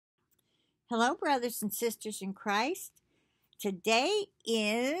Hello, brothers and sisters in Christ. Today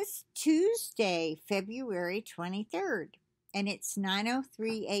is Tuesday, February 23rd, and it's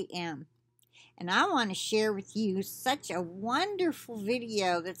 9:03 a.m. And I want to share with you such a wonderful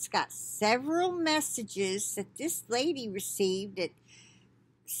video that's got several messages that this lady received. That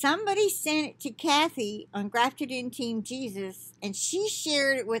somebody sent it to Kathy on Grafted In Team Jesus, and she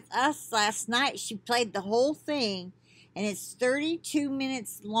shared it with us last night. She played the whole thing, and it's 32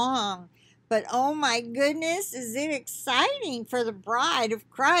 minutes long. But oh my goodness, is it exciting for the bride of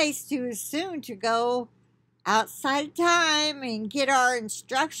Christ who is soon to go outside time and get our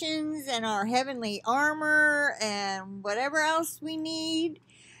instructions and our heavenly armor and whatever else we need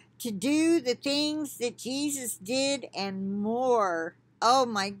to do the things that Jesus did and more. Oh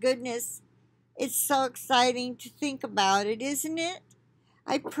my goodness, it's so exciting to think about it, isn't it?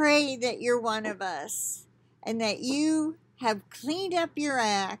 I pray that you're one of us and that you have cleaned up your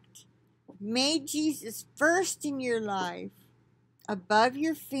act, made Jesus first in your life, above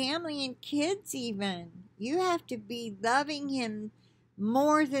your family and kids even. You have to be loving him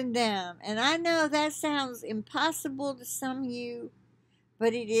more than them. And I know that sounds impossible to some of you,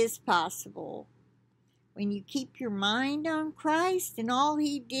 but it is possible. When you keep your mind on Christ and all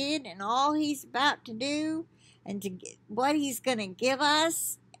he did and all he's about to do and to get what he's going to give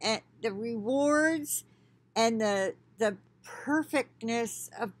us and the rewards and the perfectness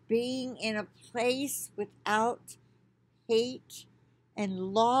of being in a place without hate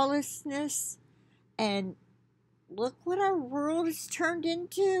and lawlessness. And look what our world has turned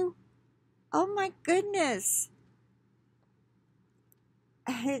into. Oh my goodness.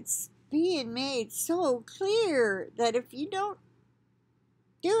 It's being made so clear that if you don't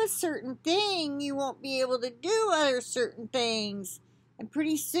do a certain thing, you won't be able to do other certain things. And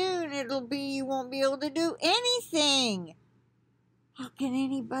pretty soon it'll be you won't be able to do anything. How can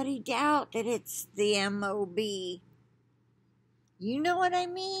anybody doubt that it's the M.O.B.? You know what I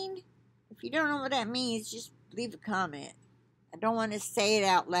mean? If you don't know what that means, just leave a comment. I don't want to say it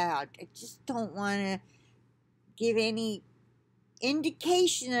out loud. I just don't want to give any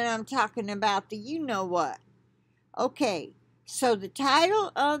indication that I'm talking about the you know what. Okay, so the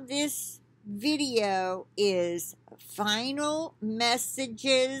title of this video is Final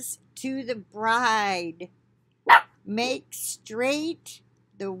Messages to the Bride. Make straight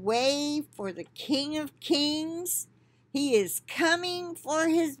the way for the King of Kings. He is coming for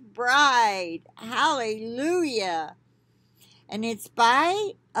his bride. Hallelujah. And it's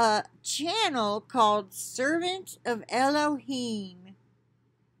by a channel called Servant of Elohim.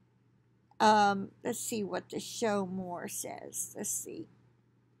 Let's see what the show more says. Let's see.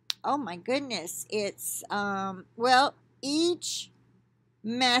 Oh my goodness. It's, well, each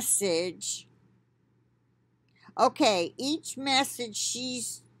message. Okay, each message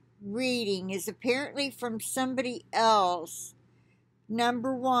she's reading is apparently from somebody else.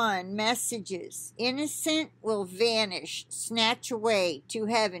 Number 1, messages. Innocent will vanish, snatch away to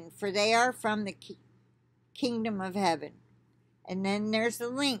heaven, for they are from the kingdom of heaven. And then there's a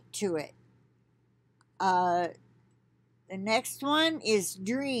link to it. The next one is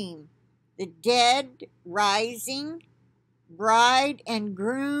dream. The dead rising, bride and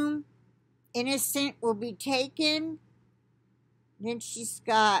groom. Innocent will be taken. Then she's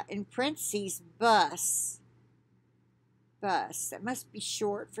got, in parentheses, bus. Bus. That must be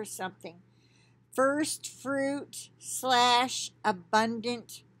short for something. First fruit /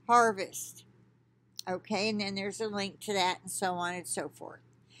 abundant harvest. Okay, and then there's a link to that and so on and so forth.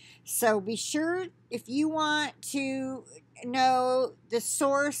 So be sure, if you want to know the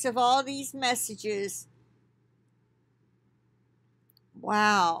source of all these messages.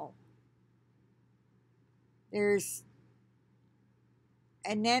 Wow.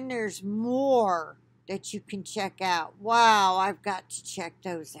 And then there's more that you can check out. Wow, I've got to check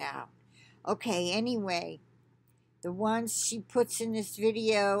those out. Okay, anyway, the ones she puts in this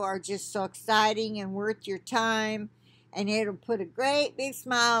video are just so exciting and worth your time, and it'll put a great big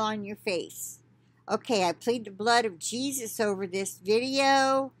smile on your face. Okay, I plead the blood of Jesus over this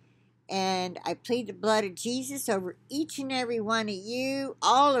video, and I plead the blood of Jesus over each and every one of you,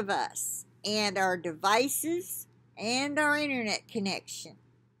 all of us, and our devices, and our internet connection.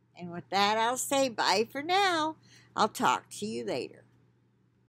 And with that, I'll say bye for now. I'll talk to you later.